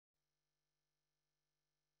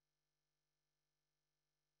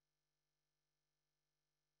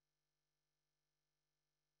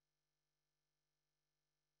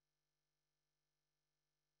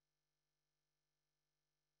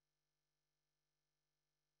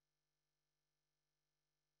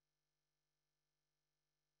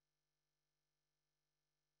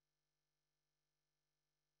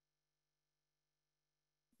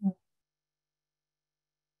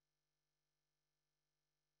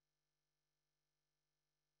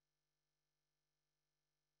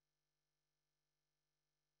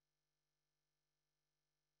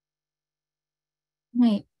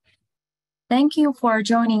Hey, thank you for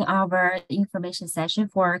joining our information session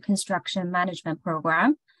for construction management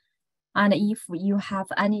program. And if you have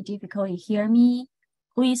any difficulty hearing me,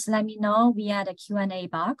 please let me know via the Q&A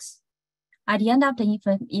box. At the end of the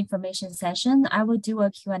information session, I will do a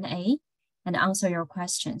Q&A and answer your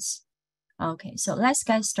questions. Okay, so let's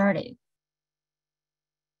get started.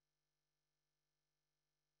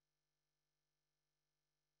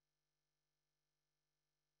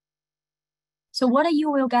 So what you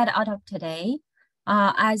will get out of today,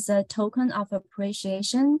 as a token of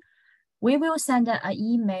appreciation, we will send an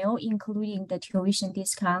email including the tuition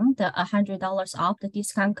discount, the $100 off the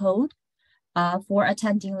discount code for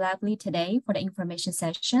attending Lively today for the information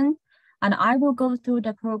session. And I will go through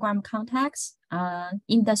the program context,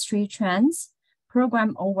 industry trends,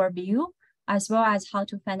 program overview, as well as how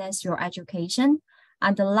to finance your education.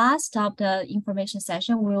 And the last of the information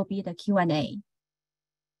session will be the Q&A.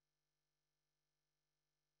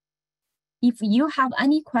 If you have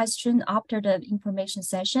any question after the information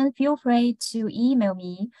session, feel free to email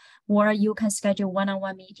me, or you can schedule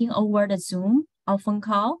one-on-one meeting over the Zoom or phone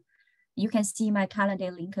call. You can see my calendar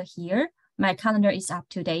link here. My calendar is up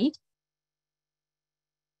to date.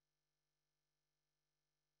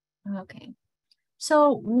 Okay,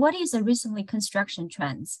 so what is the recently construction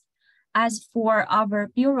trends? As for our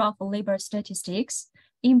Bureau of Labor Statistics,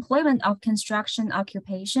 employment of construction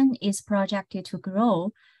occupation is projected to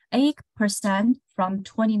grow 8% from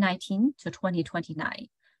 2019 to 2029.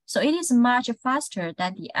 So it is much faster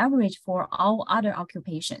than the average for all other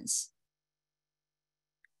occupations.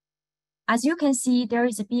 As you can see, there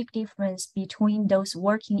is a big difference between those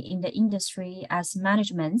working in the industry as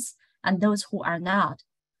managements and those who are not.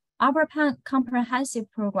 Our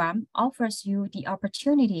comprehensive program offers you the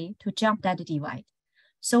opportunity to jump that divide.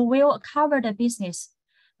 So we'll cover the business,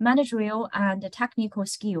 managerial, and technical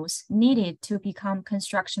skills needed to become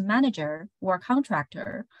construction manager or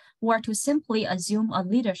contractor, or to simply assume a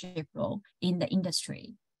leadership role in the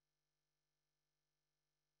industry.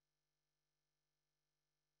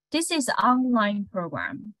 This is an online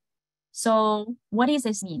program. So what does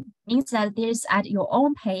this mean? It means that it is at your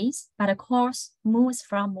own pace, but the course moves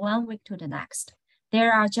from 1 week to the next.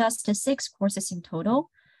 There are just 6 courses in total.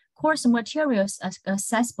 Course materials are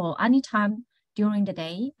accessible anytime during the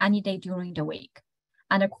day, any day during the week.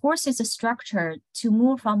 And the course is structured to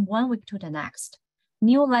move from 1 week to the next.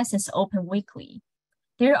 New lessons open weekly.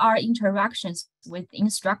 There are interactions with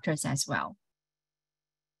instructors as well.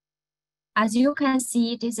 As you can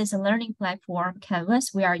see, this is a learning platform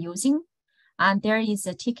Canvas we are using, and there is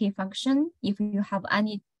a ticket function. If you have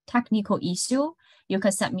any technical issue, you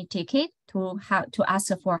can submit ticket to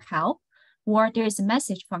ask for help, or there is a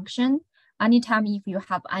message function. Anytime if you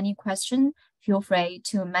have any question, feel free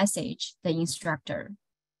to message the instructor.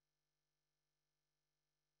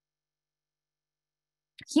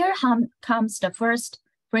 Here comes the first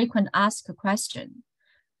frequent asked question.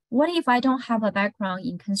 What if I don't have a background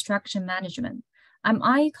in construction management? Am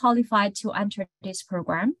I qualified to enter this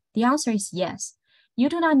program? The answer is yes. You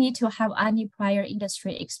do not need to have any prior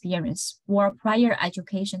industry experience or prior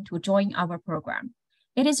education to join our program.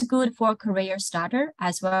 It is good for career starter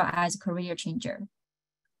as well as career changer.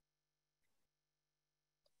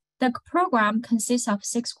 The program consists of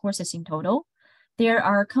 6 courses in total. There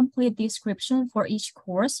are complete descriptions for each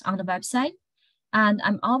course on the website. And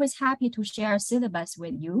I'm always happy to share a syllabus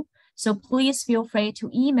with you. So please feel free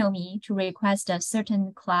to email me to request a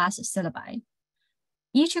certain class syllabi.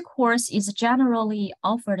 Each course is generally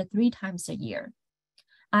offered 3 times a year.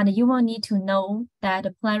 And you will need to know that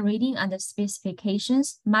the plan reading and the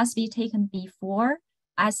specifications must be taken before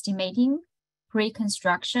estimating,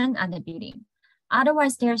 pre-construction, and the bidding.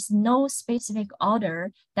 Otherwise, there's no specific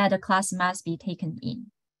order that the class must be taken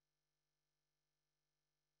in.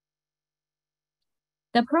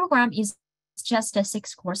 The program is just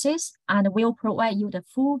 6 courses and will provide you the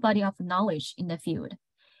full body of knowledge in the field.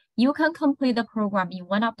 You can complete the program in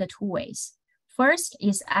one of the 2 ways. First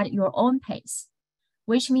is at your own pace,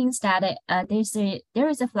 which means that there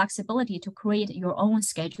is a flexibility to create your own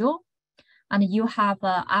schedule, and you have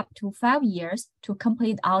up to 5 years to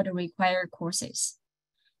complete all the required courses.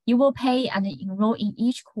 You will pay and enroll in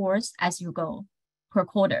each course as you go per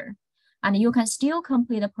quarter. And you can still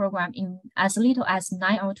complete the program in as little as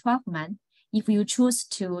 9 or 12 months if you choose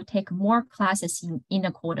to take more classes in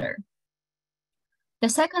a quarter. The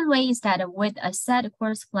second way is that with a set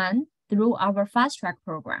course plan through our Fast Track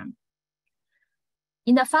program.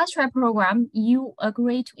 In the Fast Track program, you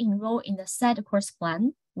agree to enroll in the set course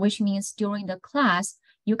plan, which means during the class,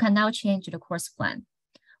 you can now change the course plan,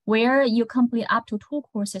 where you complete up to 2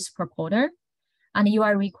 courses per quarter. and you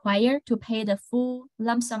are required to pay the full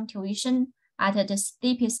lump sum tuition at the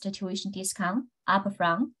steepest tuition discount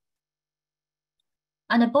upfront.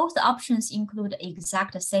 And both options include the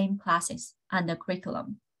exact same classes and the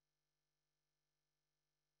curriculum.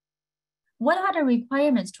 What are the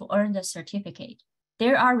requirements to earn the certificate?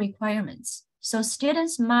 There are requirements. So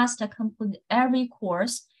students must complete every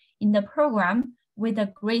course in the program with a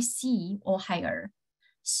grade C or higher.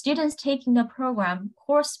 Students taking the program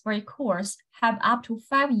course by course have up to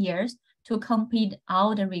 5 years to complete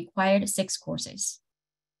all the required 6 courses.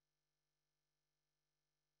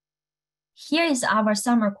 Here is our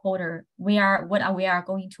summer quarter. What we are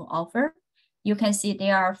going to offer. You can see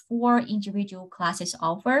there are 4 individual classes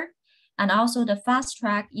offered, and also the fast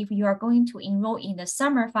track. If you are going to enroll in the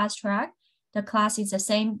summer fast track, the class is the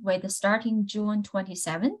same with starting June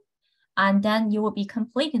 27, and then you will be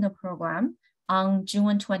completing the program on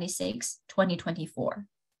June 26, 2024.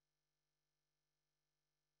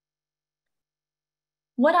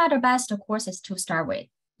 What are the best courses to start with?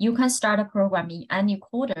 You can start a program in any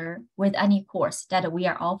quarter with any course that we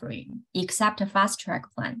are offering, except a fast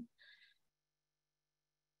track plan.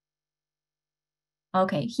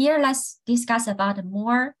 Okay, here let's discuss about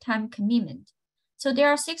more time commitment. So there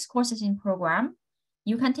are 6 courses in program.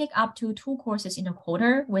 You can take up to 2 courses in a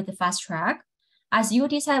quarter with the fast track. As you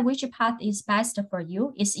decide which path is best for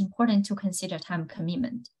you, it's important to consider time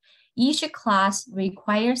commitment. Each class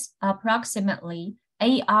requires approximately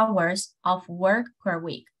 8 hours of work per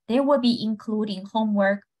week. They will be including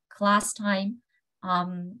homework, class time,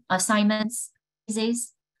 assignments,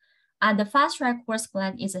 quizzes, and the fast track course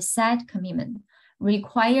plan is a set commitment,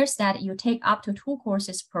 requires that you take up to 2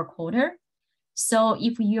 courses per quarter. So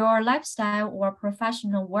if your lifestyle or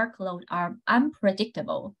professional workload are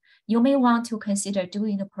unpredictable, you may want to consider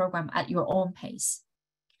doing the program at your own pace.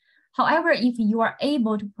 However, if you are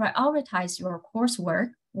able to prioritize your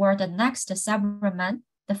coursework or the next several months,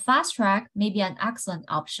 the fast track may be an excellent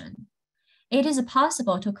option. It is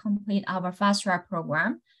possible to complete our fast track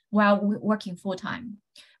program while working full-time.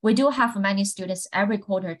 We do have many students every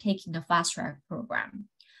quarter taking the fast track program,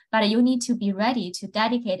 but you need to be ready to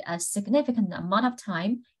dedicate a significant amount of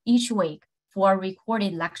time each week for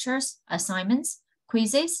recorded lectures, assignments,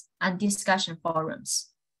 quizzes, and discussion forums.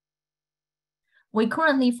 We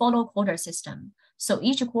currently follow quarter system. So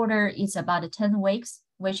each quarter is about 10 weeks,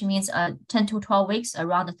 which means 10 to 12 weeks,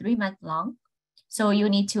 around 3 months long. So you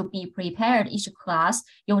need to be prepared. Each class,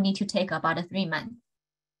 you'll need to take about 3 months.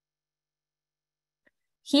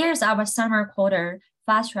 Here's our summer quarter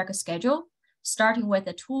fast track schedule, starting with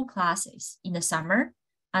the 2 classes in the summer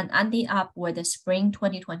and ending up with the spring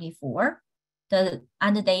 2024. The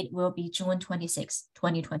end date will be June 26,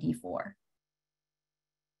 2024.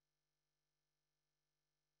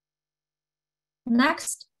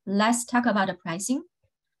 Next, let's talk about the pricing.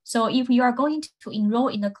 So if you are going to enroll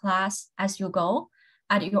in the class as you go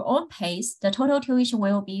at your own pace, the total tuition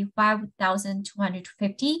will be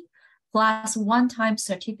 $5,250 plus one-time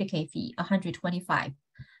certificate fee, $125,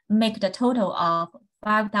 make the total of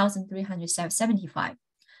 $5,375.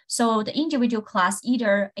 So the individual class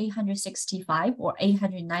either $865 or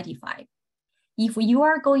 $895. If you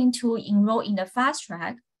are going to enroll in the fast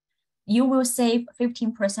track, you will save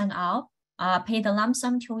 15% off. Pay the lump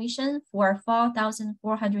sum tuition for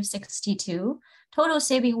 $4,462. Total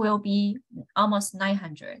saving will be almost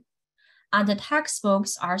 $900. And the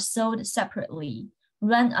textbooks are sold separately,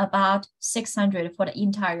 run about $600 for the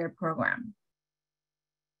entire program.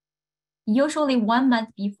 Usually 1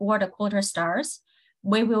 month before the quarter starts,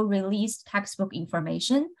 we will release textbook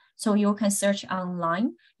information. So you can search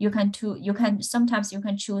online. Sometimes you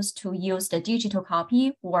can choose to use the digital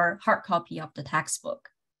copy or hard copy of the textbook.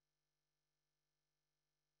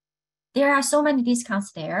 There are so many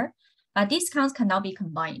discounts there, but discounts cannot be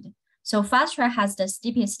combined. So Fast Track has the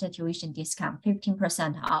steepest tuition discount,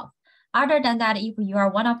 15% off. Other than that, if you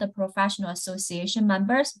are one of the professional association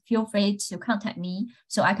members, feel free to contact me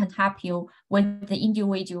so I can help you with the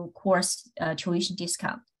individual course tuition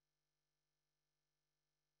discount.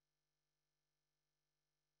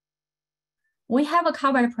 We have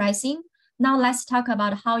covered pricing. Now let's talk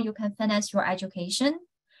about how you can finance your education.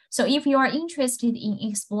 So if you are interested in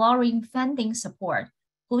exploring funding support,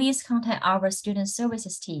 please contact our student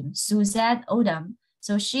services team, Suzette Odom.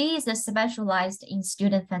 So she is specialized in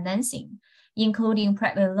student financing, including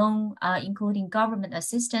private loan, including government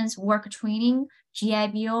assistance, work training,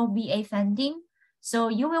 GIBO, VA funding. So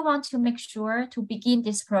you will want to make sure to begin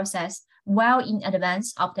this process well in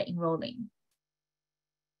advance of the enrolling.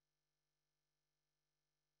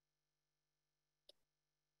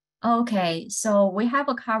 Okay, so we have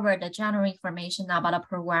covered the general information about the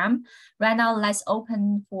program. Right now, let's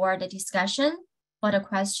open for the discussion for the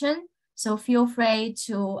question. So feel free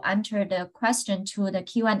to enter the question to the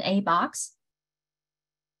Q&A box.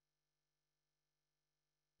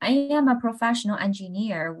 I am a professional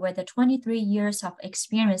engineer with 23 years of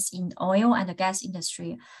experience in oil and gas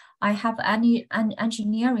industry. I have an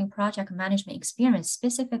engineering project management experience,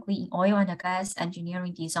 specifically in oil and gas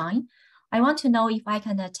engineering design. I want to know if I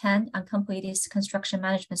can attend and complete this construction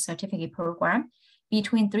management certificate program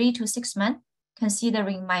between 3 to 6 months,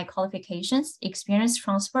 considering my qualifications, experience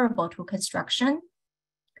transferable to construction.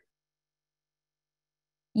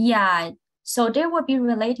 Yeah, so there will be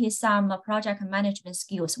related some project management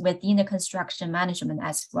skills within the construction management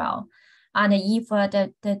as well. And if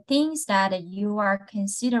the things that you are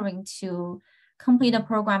considering to complete the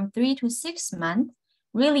program 3 to 6 months,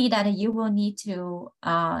 really that you will need to,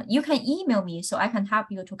 you can email me so I can help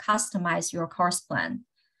you to customize your course plan.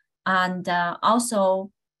 And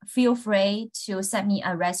also feel free to send me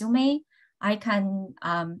a resume. I can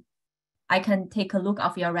take a look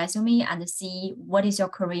of your resume and see what is your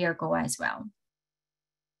career goal as well.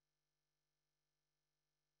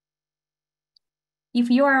 If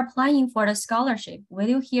you are applying for the scholarship, will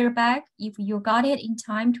you hear back if you got it in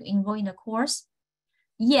time to enroll in the course?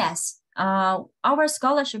 Yes, our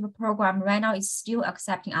scholarship program right now is still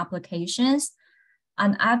accepting applications,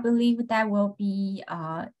 and I believe that will be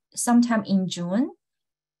sometime in June.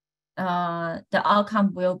 The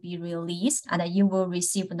outcome will be released and you will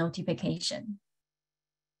receive a notification.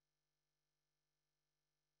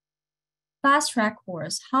 Fast track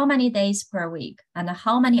course, how many days per week and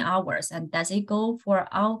how many hours, and does it go for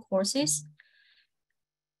all courses?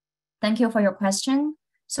 Thank you for your question.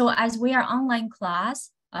 So as we are online class,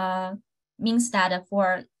 means that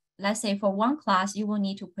for, let's say for one class, you will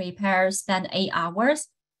need to spend 8 hours.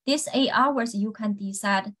 These 8 hours, you can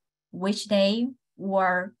decide which day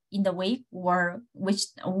or in the week or which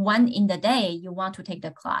one in the day you want to take the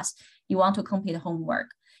class, you want to complete homework.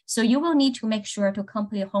 So you will need to make sure to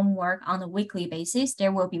complete homework on a weekly basis.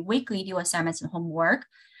 There will be weekly due assignments and homework.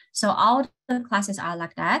 So all the classes are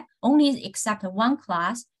like that, only except one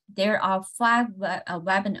class. There are 5 live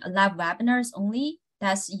webinars only.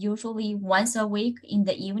 That's usually once a week in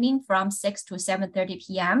the evening from 6 to 7:30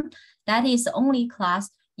 p.m. That is the only class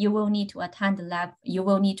you will need to attend the lab. You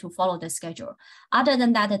will need to follow the schedule. Other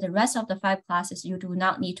than that, the rest of the 5 classes, you do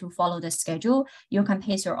not need to follow the schedule. You can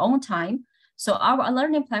pace your own time. So our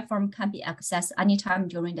learning platform can be accessed anytime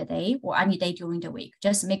during the day or any day during the week.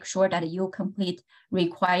 Just make sure that you complete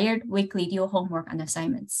required weekly due homework and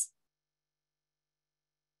assignments.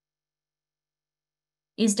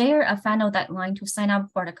 Is there a final deadline to sign up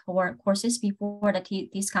for the courses before the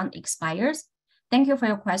discount expires? Thank you for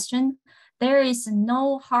your question. There is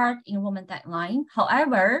no hard enrollment deadline.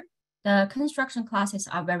 However, the construction classes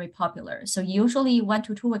are very popular. So usually 1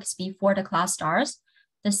 to 2 weeks before the class starts,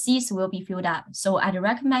 the seats will be filled up. So I'd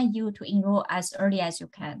recommend you to enroll as early as you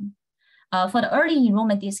can. For the early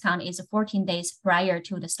enrollment discount is 14 days prior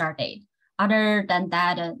to the start date. Other than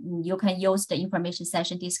that, you can use the information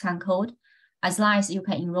session discount code as long as you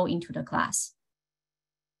can enroll into the class.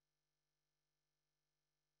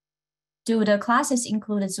 Do the classes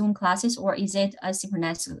include Zoom classes or is it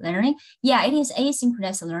asynchronous learning? Yeah, it is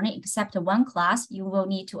asynchronous learning, except one class you will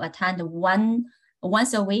need to attend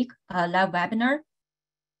once a week live webinar.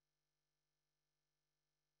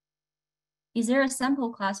 Is there a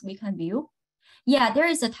sample class we can view? Yeah, there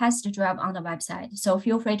is a test drive on the website. So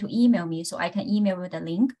feel free to email me so I can email you the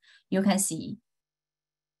link. You can see.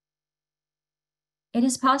 It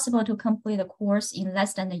is possible to complete the course in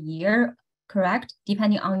less than a year, correct?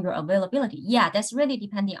 Depending on your availability. Yeah, that's really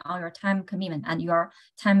depending on your time commitment and your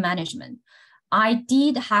time management. I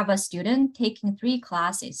did have a student taking 3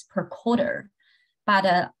 classes per quarter, but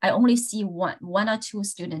I only see one or 2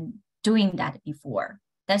 students doing that before.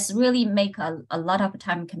 That's really make a lot of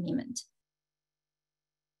time commitment.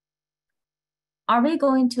 Are we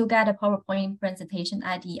going to get a PowerPoint presentation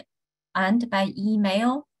at the end by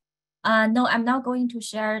email? No, I'm not going to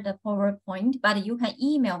share the PowerPoint, but you can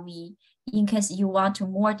email me in case you want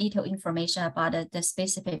more detailed information about the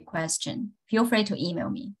specific question. Feel free to email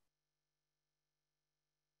me.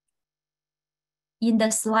 In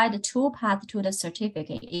the slide 2 path to the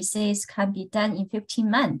certificate, it says can be done in 15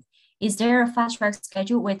 months. Is there a fast track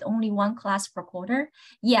schedule with only 1 class per quarter?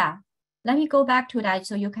 Yeah, let me go back to that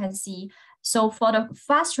so you can see. So for the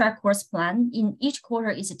fast track course plan, in each quarter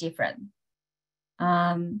is different.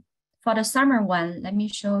 For the summer one, let me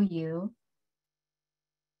show you.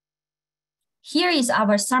 Here is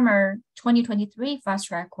our summer 2023 fast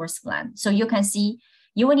track course plan. So you can see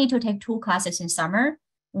You will need to take 2 classes in summer,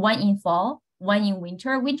 1 in fall, 1 in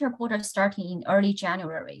winter. Winter quarter starting in early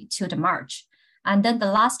January to the March. And then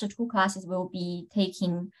the last 2 classes will be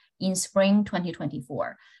taken in spring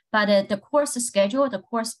 2024. But the course schedule, the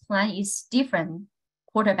course plan is different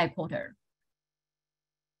quarter by quarter.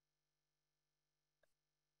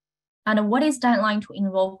 And what is deadline to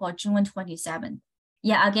enroll for June 27th?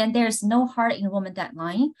 Yeah, again, there's no hard enrollment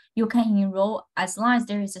deadline. You can enroll as long as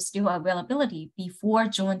there is still availability before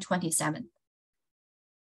June 27th.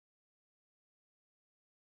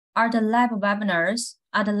 Are the live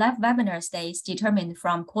webinars days determined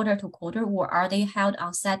from quarter to quarter, or are they held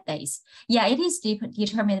on set days? Yeah, it is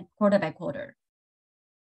determined quarter by quarter.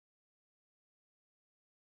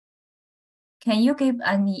 Can you give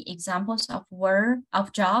any examples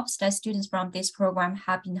of jobs that students from this program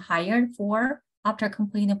have been hired for after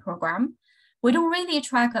completing the program? We don't really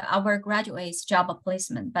track our graduates' job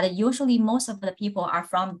placement, but usually most of the people are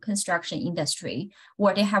from construction industry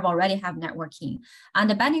where they already have networking. And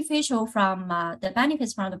the benefits from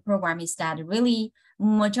the program is that really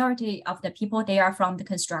majority of the people, they are from the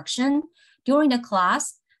construction. During the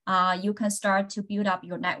class, you can start to build up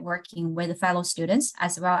your networking with fellow students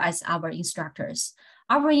as well as our instructors.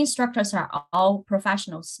 Our instructors are all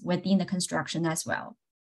professionals within the construction as well.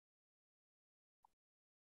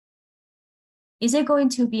 Is it going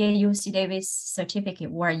to be a UC Davis certificate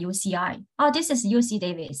or UCI? Oh, this is UC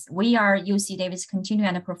Davis. We are UC Davis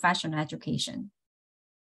Continuing and Professional Education.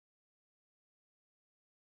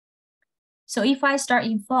 So if I start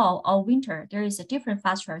in fall or winter, there is a different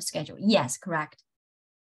fast track schedule. Yes, correct.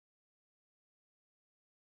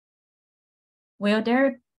 Will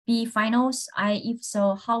there be finals? If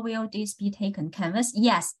so, how will this be taken? Canvas?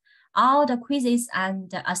 Yes. All the quizzes and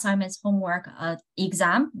the assignments, homework,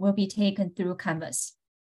 exam will be taken through Canvas.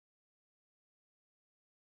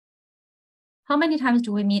 How many times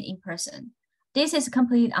do we meet in person? This is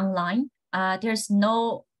completely online.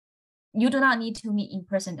 You do not need to meet in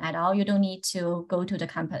person at all. You don't need to go to the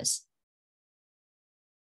campus.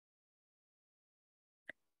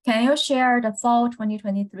 Can you share the fall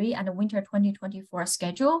 2023 and the winter 2024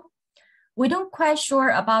 schedule? We don't quite sure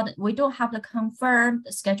about it. We don't have the confirmed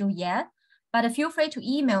schedule yet, but feel free to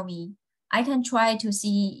email me. I can try to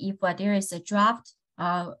see if there is a draft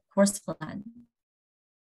course plan.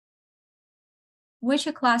 Which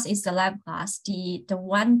class is the lab class? The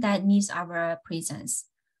one that needs our presence.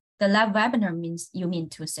 The lab webinar you mean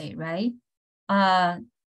to say, right?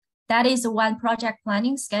 That is the one project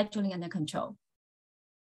planning, scheduling, and control.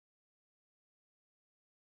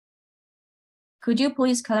 Could you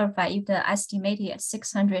please clarify if the estimated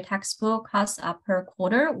 600 textbook costs are per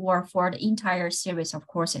quarter or for the entire series of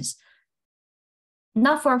courses?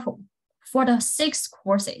 Not for the 6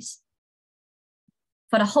 courses,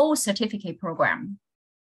 for the whole certificate program.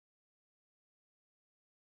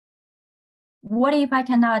 What if I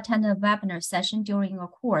cannot attend a webinar session during a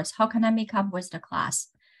course? How can I make up with the class?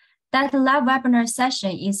 That live webinar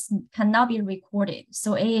session cannot be recorded,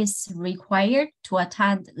 so it is required to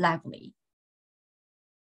attend lively.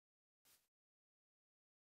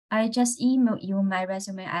 I just emailed you my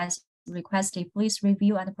resume as requested. Please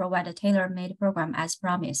review and provide a tailor-made program as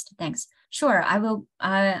promised. Thanks. Sure, I will.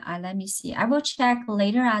 Let me see. I will check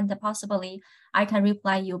later and possibly I can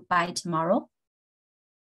reply you by tomorrow.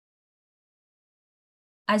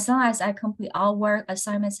 As long as I complete all work,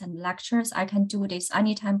 assignments, and lectures, I can do this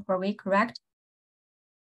anytime per week, correct?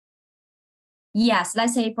 Yes,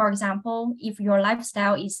 let's say, for example, if your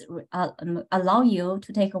lifestyle is allow you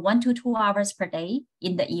to take 1 to 2 hours per day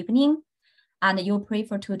in the evening, and you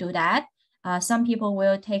prefer to do that, some people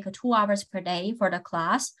will take 2 hours per day for the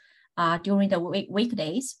class during the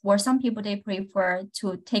weekdays, or some people, they prefer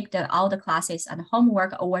to take all the classes and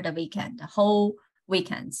homework over the weekend, the whole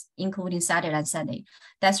weekends, including Saturday and Sunday.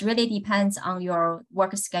 That really depends on your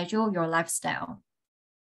work schedule, your lifestyle.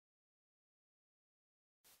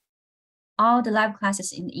 All the live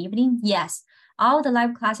classes in the evening? Yes, all the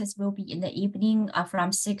live classes will be in the evening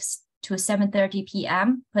from 6 to 7:30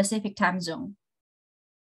 p.m. Pacific time zone.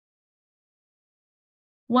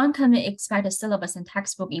 When can we expect the syllabus and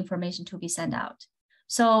textbook information to be sent out?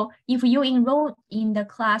 So if you enroll in the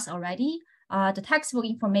class already, the textbook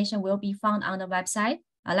information will be found on the website.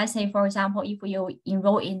 Let's say, for example, if you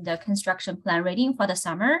enroll in the construction plan reading for the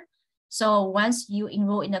summer, so once you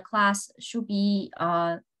enroll in the class, should be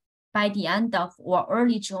by the end of or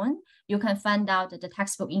early June, you can find out the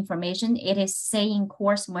textbook information. It is saying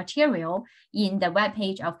course material in the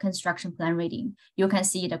webpage of construction plan reading. You can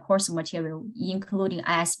see the course material, including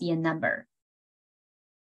ISBN number.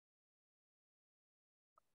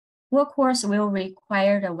 What course will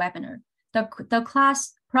require the webinar? The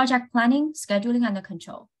class project planning, scheduling, and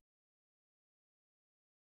control.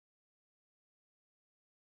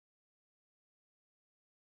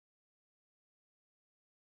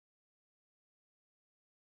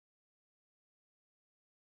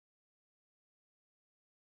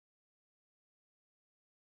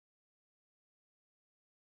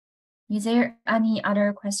 Is there any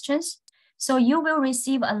other questions? So you will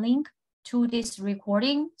receive a link to this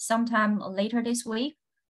recording sometime later this week.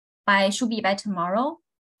 Should be by tomorrow.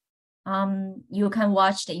 You can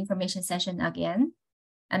watch the information session again.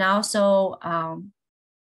 And also,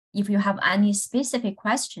 if you have any specific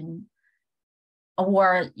question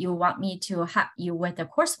or you want me to help you with the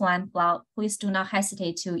course plan, well, please do not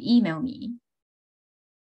hesitate to email me.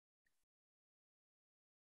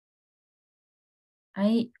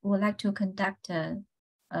 I would like to conduct a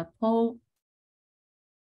poll.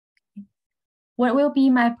 What will be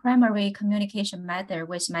my primary communication method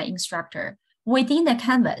with my instructor within the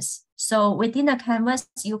Canvas? So within the Canvas,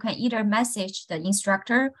 you can either message the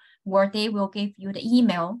instructor or they will give you the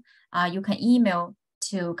email. You can email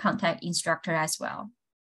to contact instructor as well.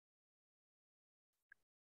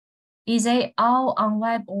 Is it all on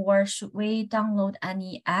web or should we download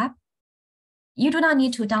any app? You do not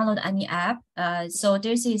need to download any app. So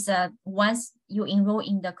this is once you enroll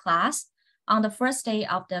in the class, on the first day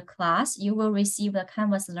of the class, you will receive the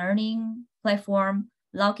Canvas learning platform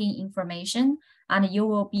login information, and you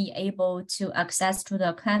will be able to access to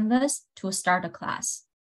the Canvas to start the class.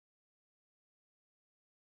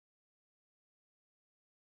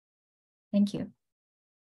 Thank you.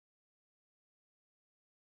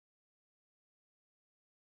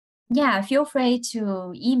 Yeah, feel free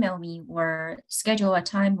to email me or schedule a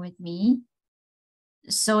time with me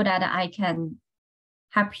so that I can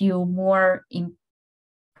help you more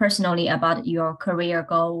personally about your career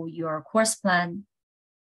goal, your course plan.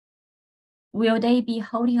 Will they be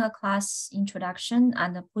holding a class introduction?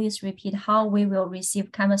 And please repeat how we will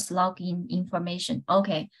receive Canvas login information.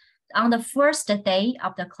 Okay, on the first day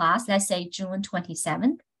of the class, let's say June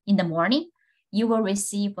 27th in the morning, you will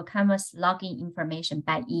receive a Canvas login information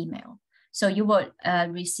by email. So you will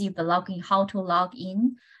receive the login, how to log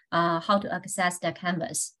in, how to access the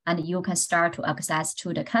Canvas, and you can start to access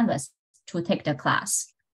to the Canvas to take the class.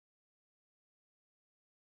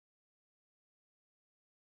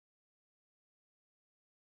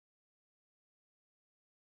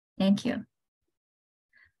 Thank you.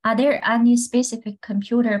 Are there any specific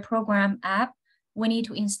computer program app we need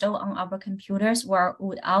to install on our computers, or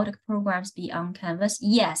would all the programs be on Canvas?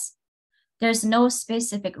 Yes, there's no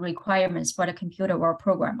specific requirements for the computer or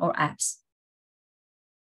program or apps.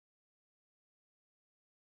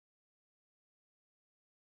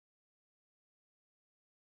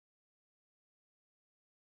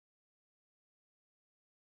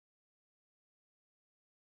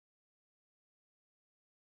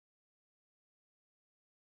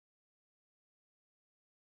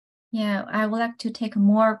 Yeah, I would like to take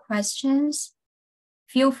more questions.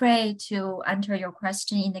 Feel free to enter your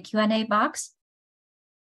question in the Q&A box.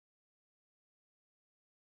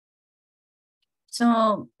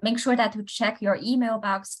 So make sure that to check your email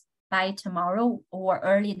box by tomorrow or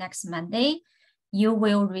early next Monday. You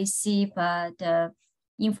will receive the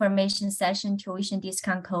information session tuition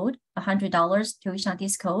discount code, $100 tuition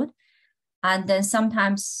discount code. And then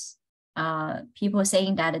sometimes people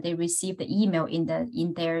saying that they received the email in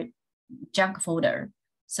their junk folder.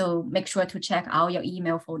 So make sure to check all your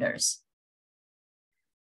email folders.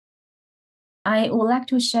 I would like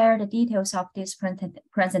to share the details of this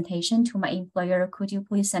presentation to my employer. Could you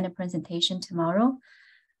please send a presentation tomorrow?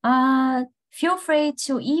 Feel free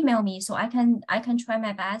to email me so I can try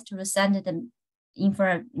my best to send the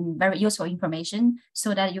very useful information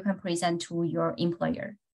so that you can present to your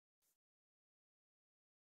employer.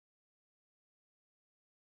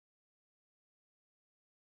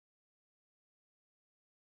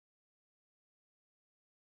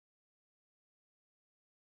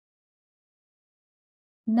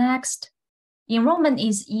 Next, enrollment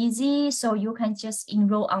is easy, so you can just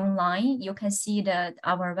enroll online. You can see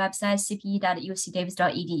our website,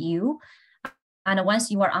 cpe.ucdavis.edu. And once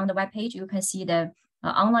you are on the webpage, you can see the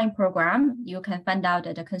online program. You can find out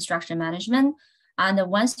the construction management. And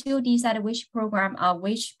once you decide which program or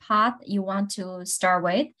which path you want to start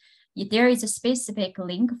with, if there is a specific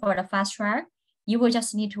link for the fast track, you will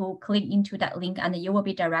just need to click into that link and you will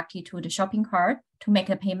be directed to the shopping cart to make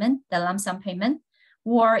the payment, the lump sum payment.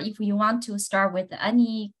 Or if you want to start with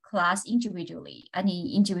any class individually,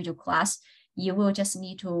 any individual class, you will just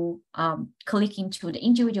need to click into the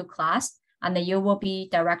individual class and you will be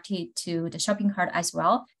directed to the shopping cart as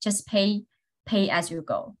well. Just pay as you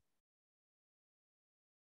go.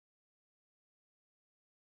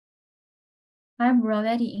 I'm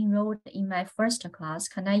already enrolled in my first class.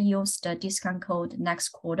 Can I use the discount code next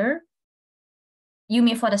quarter? You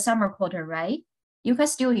mean for the summer quarter, right? You can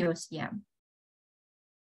still use, yeah.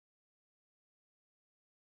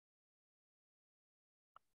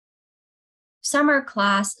 Summer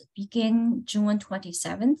class begin June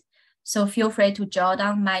 27th. So feel free to jot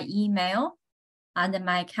down my email and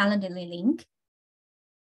my Calendly link.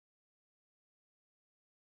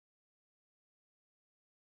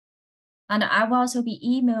 And I will also be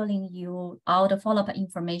emailing you all the follow-up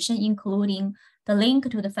information, including the link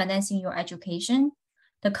to the Financing Your Education,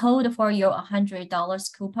 the code for your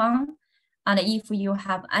 $100 coupon. And if you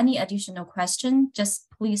have any additional question, just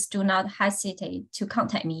please do not hesitate to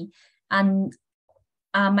contact me. And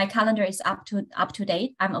my calendar is up to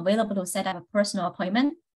date. I'm available to set up a personal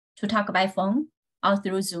appointment to talk by phone or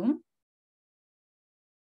through Zoom.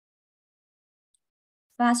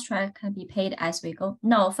 Fast track can be paid as we go.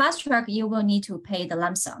 No, fast track, you will need to pay the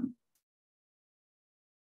lump sum.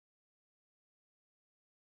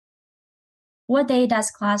 What day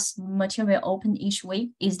does class material open each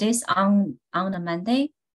week? Is this on a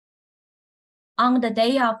Monday? On the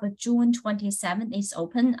day of June 27th is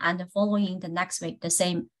open, and the following the next week, the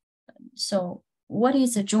same. So what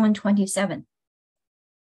is June 27th?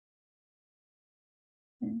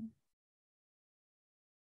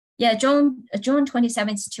 Yeah, June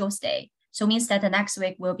 27th is Tuesday. So means that the next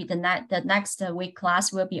week will be the next week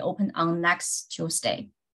class will be open on next Tuesday.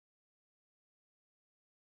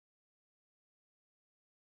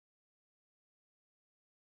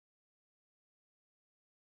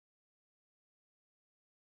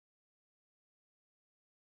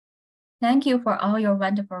 Thank you for all your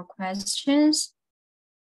wonderful questions.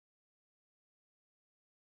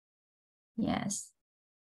 Yes.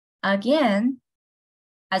 Again,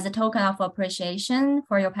 as a token of appreciation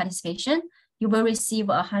for your participation, you will receive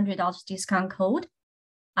a $100 discount code.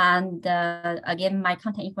 And again, my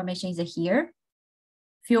contact information is here.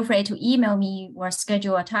 Feel free to email me or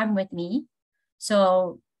schedule a time with me.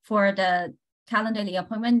 So for the Calendly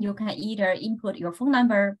appointment, you can either input your phone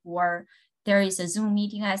number or there is a Zoom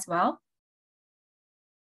meeting as well.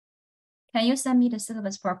 Can you send me the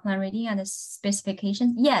syllabus for plan reading and the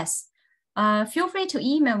specifications? Yes. Feel free to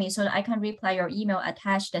email me so that I can reply your email,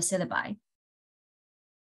 attach the syllabi.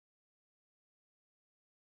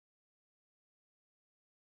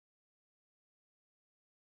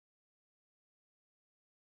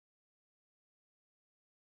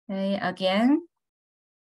 Okay, again.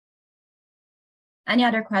 Any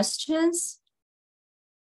other questions?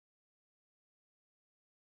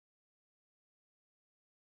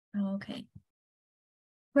 Okay.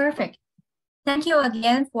 Perfect. Thank you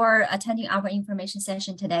again for attending our information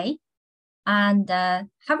session today. And have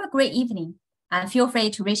a great evening. And feel free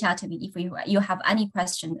to reach out to me if you have any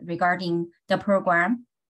question regarding the program.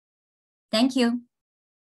 Thank you.